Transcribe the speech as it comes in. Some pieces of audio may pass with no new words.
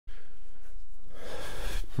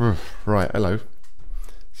Right, hello.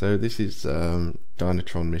 So this is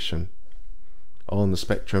Dynatron Mission on the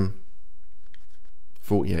Spectrum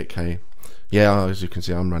 48K. Yeah, as you can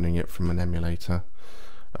see, I'm running it from an emulator.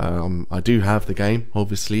 I do have the game,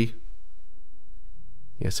 obviously.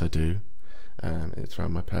 Yes, I do. It's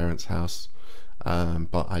around my parents' house,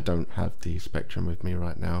 but I don't have the Spectrum with me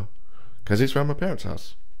right now because it's around my parents'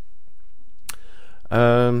 house.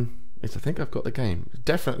 I think I've got the game.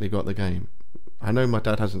 Definitely got the game. I know my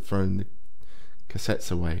dad hasn't thrown the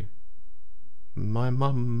cassettes away. My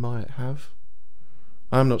mum might have.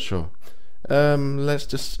 I'm not sure. Let's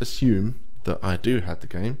just assume that I do have the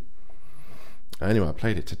game. Anyway, I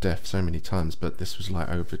played it to death so many times, but this was like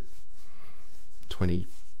over 20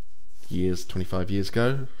 years, 25 years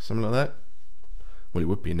ago, something like that. Well, it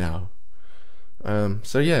would be now.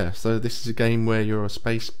 So yeah, so this is a game where you're a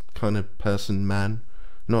space kind of person, man,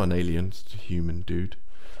 not an alien, just a human dude.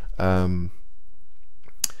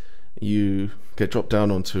 You get dropped down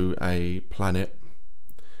onto a planet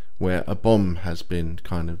where a bomb has been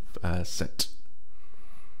kind of set,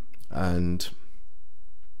 and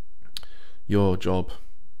your job,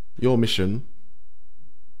 your mission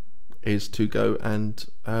is to go and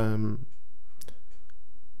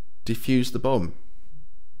defuse the bomb,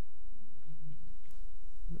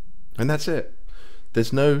 and that's it.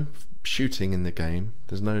 There's no shooting in the game,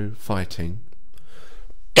 there's no fighting.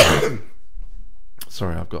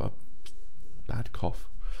 Sorry, I've got a bad cough.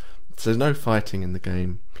 So there's no fighting in the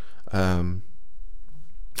game.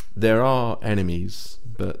 There are enemies,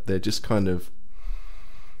 but they're just kind of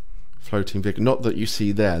floating vehicle. Not that you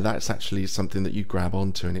see there, that's actually something that you grab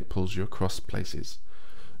onto and it pulls you across places.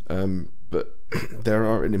 But there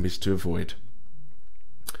are enemies to avoid.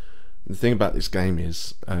 The thing about this game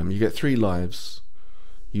is you get 3 lives.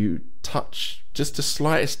 You touch, just the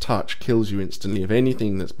slightest touch kills you instantly of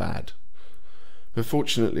anything that's bad. But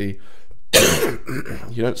fortunately,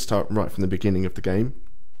 you don't start right from the beginning of the game.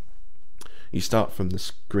 You start from the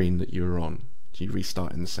screen that you're on. You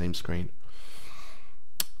restart in the same screen.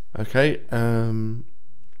 Okay, and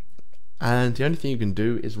the only thing you can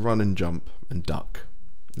do is run and jump and duck.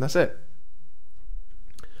 And that's it.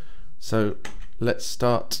 So let's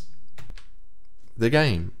start the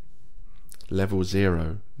game. Level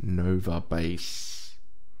 0, Nova Base.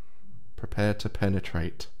 Prepare to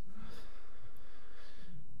penetrate.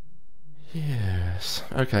 Yes.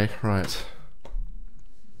 Okay, right.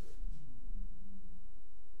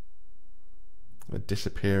 A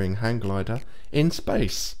disappearing hang glider in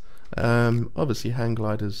space. Obviously hang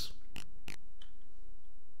gliders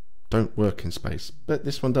don't work in space, but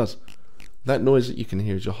this one does. That noise that you can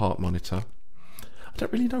hear is your heart monitor. I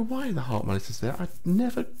don't really know why the heart monitor's there. I've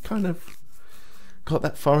never kind of got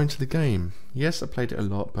that far into the game. Yes, I played it a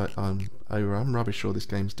lot, but I'm rubbish sure this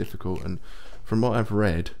game's difficult, and from what I've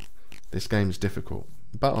read, this game's difficult.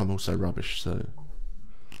 But I'm also rubbish, so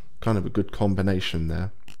kind of a good combination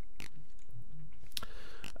there.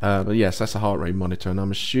 But yes, that's a heart rate monitor, and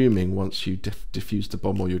I'm assuming once you defuse the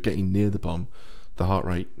bomb or you're getting near the bomb, the heart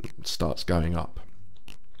rate starts going up.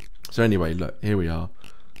 So anyway, look, here we are.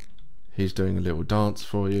 He's doing a little dance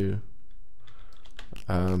for you.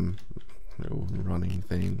 Little running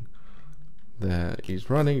thing. There, he's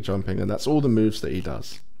running, jumping, and that's all the moves that he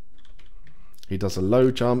does. He does a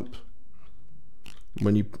low jump.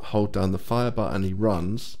 When you hold down the fire button, he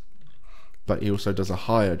runs, but he also does a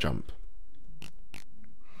higher jump.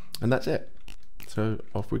 And that's it. So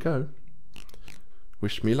off we go.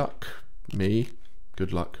 Wish me luck. Me,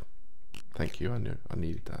 good luck. Thank you, I knew I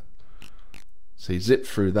needed that. So he zipped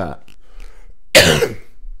through that.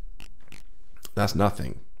 That's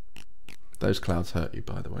nothing. Those clouds hurt you,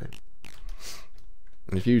 by the way.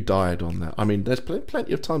 And if you died on that, I mean, there's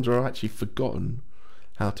plenty of times where I've actually forgotten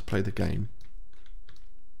how to play the game.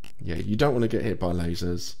 Yeah, you don't want to get hit by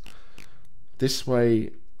lasers. This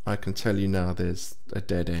way, I can tell you now, there's a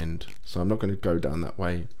dead end, so I'm not going to go down that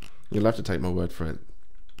way. You'll have to take my word for it,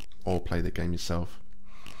 or play the game yourself.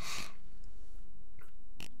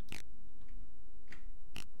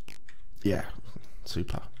 Yeah,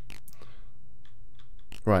 super.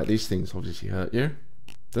 Right, these things obviously hurt you.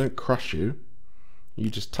 They don't crush you.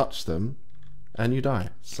 You just touch them, and you die.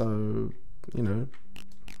 So, you know,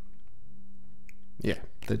 yeah,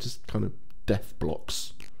 they're just kind of death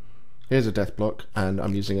blocks. Here's a death block, and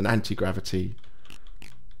I'm using an anti-gravity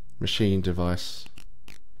machine device.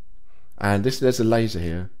 And there's a laser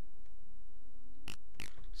here.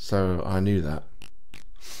 So I knew that.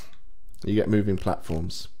 You get moving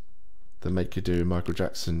platforms that make you do a Michael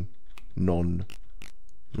Jackson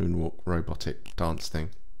non-moonwalk robotic dance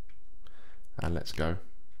thing. And let's go.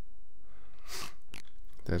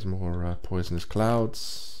 There's more poisonous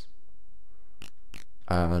clouds.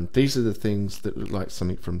 And these are the things that look like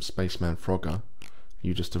something from Spaceman Frogger.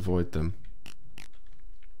 You just avoid them.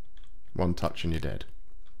 One touch and you're dead.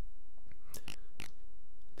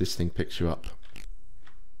 This thing picks you up.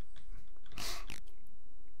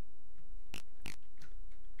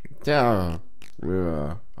 Yeah.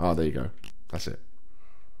 Oh, there you go. That's it.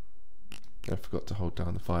 I forgot to hold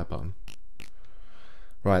down the fire button.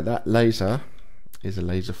 Right, that laser is a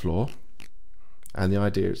laser floor. And the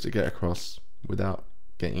idea is to get across without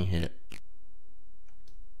getting hit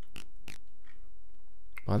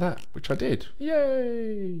by that, which I did.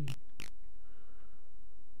 Yay!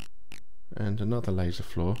 And another laser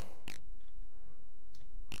floor.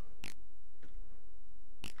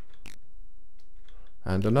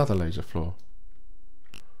 And another laser floor.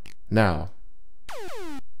 Now,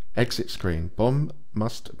 exit screen. Bomb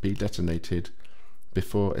must be detonated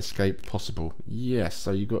before escape possible. Yes,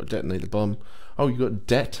 so you got to detonate the bomb. Oh, you got to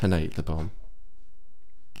detonate the bomb.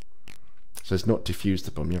 So it's not defuse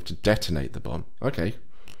the bomb, you have to detonate the bomb. Okay,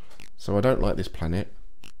 so I don't like this planet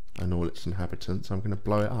and all its inhabitants. I'm going to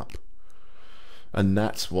blow it up. And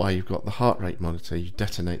that's why you've got the heart rate monitor. You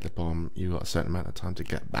detonate the bomb, you've got a certain amount of time to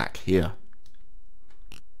get back here.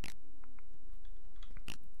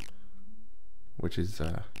 Which is,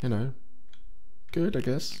 you know, good, I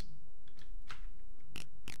guess.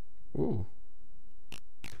 Ooh.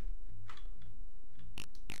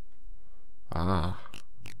 Ah.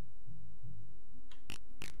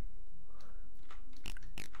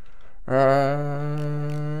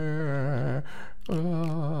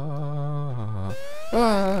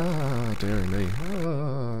 Dear me.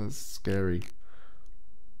 Scary.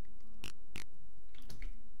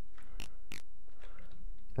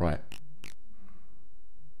 Right.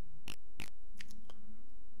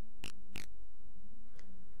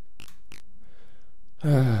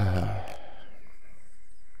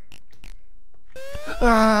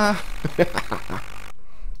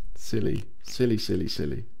 Silly, silly, silly,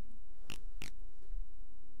 silly.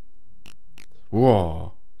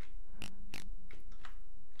 Whoa.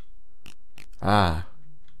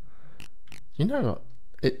 You know what?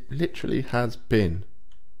 It literally has been.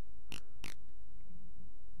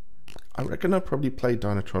 I reckon I probably played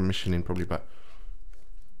Dynatron Mission in probably about,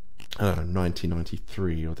 I don't know,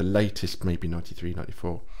 1993, or the latest maybe 93,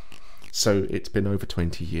 94. So it's been over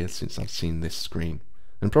 20 years since I've seen this screen.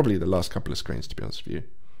 And probably the last couple of screens, to be honest with you.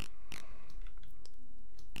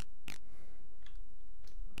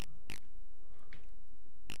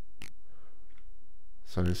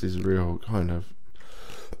 So this is real kind of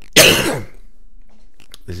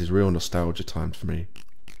this is real nostalgia time for me.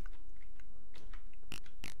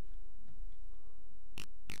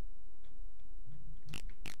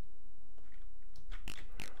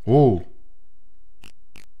 Whoa.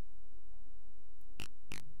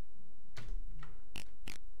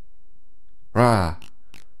 Rah.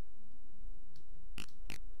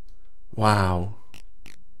 Wow.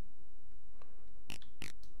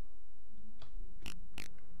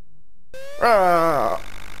 Rah.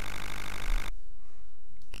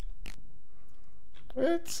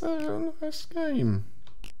 It's a nice game.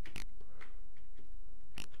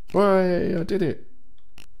 Why, I did it.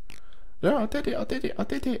 Yeah, I did it, I did it, I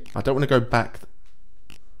did it. I don't want to go back.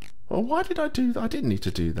 Well, why did I do that? I didn't need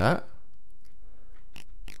to do that.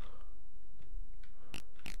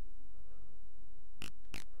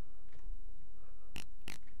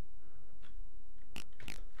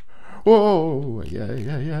 Whoa, yeah,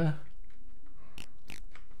 yeah, yeah.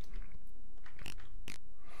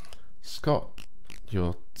 Scott,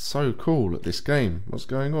 you're so cool at this game. What's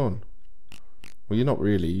going on? Well, you're not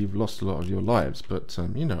really. You've lost a lot of your lives, but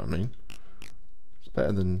you know what I mean. It's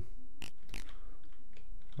better than...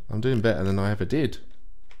 I'm doing better than I ever did.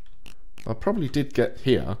 I probably did get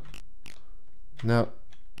here. Now,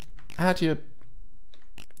 how do you...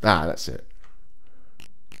 Ah, that's it.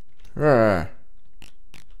 Rawr.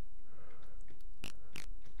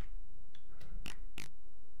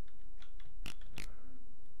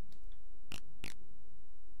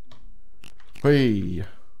 Whee.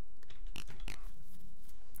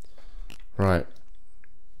 Right.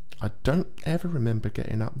 I don't ever remember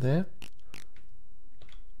getting up there.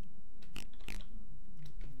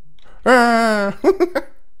 Ah!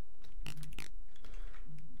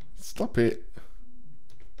 Stop it.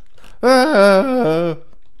 Ah!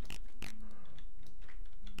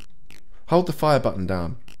 Hold the fire button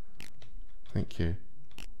down. Thank you.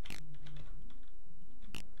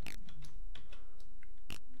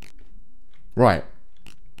 Right.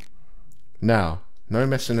 Now, no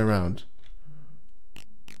messing around.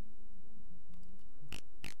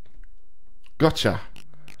 Gotcha.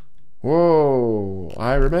 Whoa,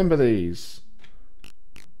 I remember these.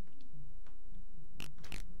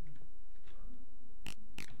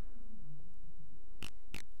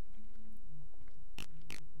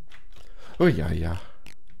 Oh yeah, yeah.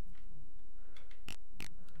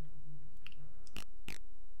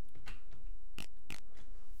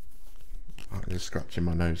 I'm just scratching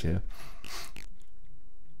my nose here.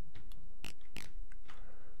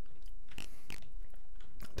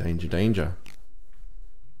 Danger, danger.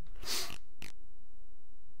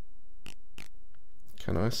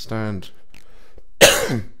 Can I stand?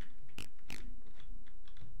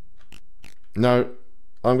 No,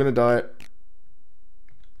 I'm gonna die.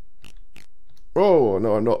 Oh,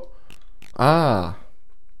 no, I'm not. Ah.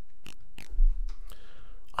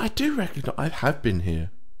 I do reckon I have been here.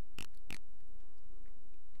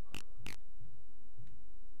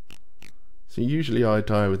 So usually I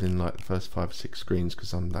die within like the first 5 or 6 screens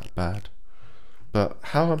because I'm that bad. But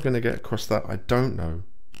how I'm going to get across that, I don't know.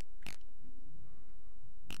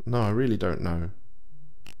 No, I really don't know.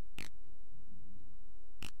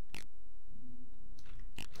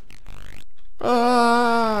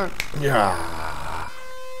 Ah, yeah.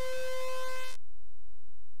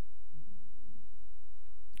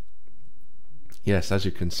 Yes, as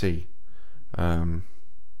you can see,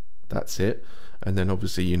 that's it. And then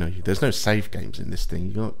obviously, you know, there's no save games in this thing.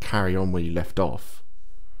 You can't carry on where you left off.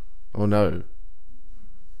 Oh no.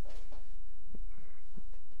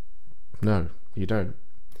 No, you don't.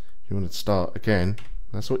 If you want to start again,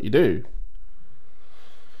 that's what you do.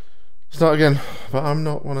 Start again. But I'm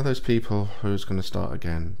not one of those people who's going to start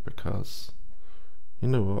again because, you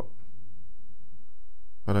know what?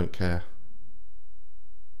 I don't care.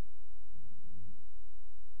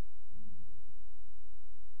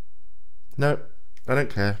 No, I don't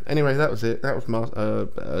care. Anyway, that was it. That was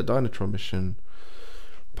Dynatron Mission,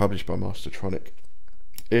 published by Mastertronic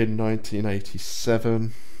in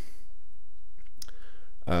 1987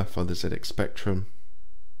 for the ZX Spectrum.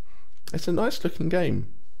 It's a nice looking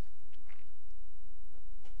game.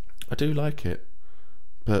 I do like it.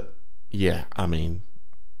 But yeah, I mean,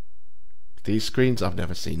 these screens, I've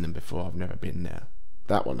never seen them before. I've never been there.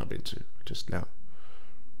 That one I've been to just now.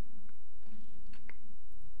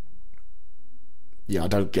 Yeah, I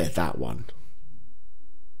don't get that one.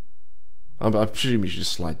 I presume you should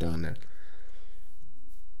just slide down there.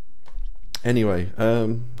 Anyway,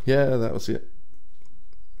 yeah, that was it.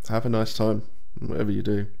 Have a nice time, whatever you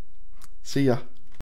do. See ya.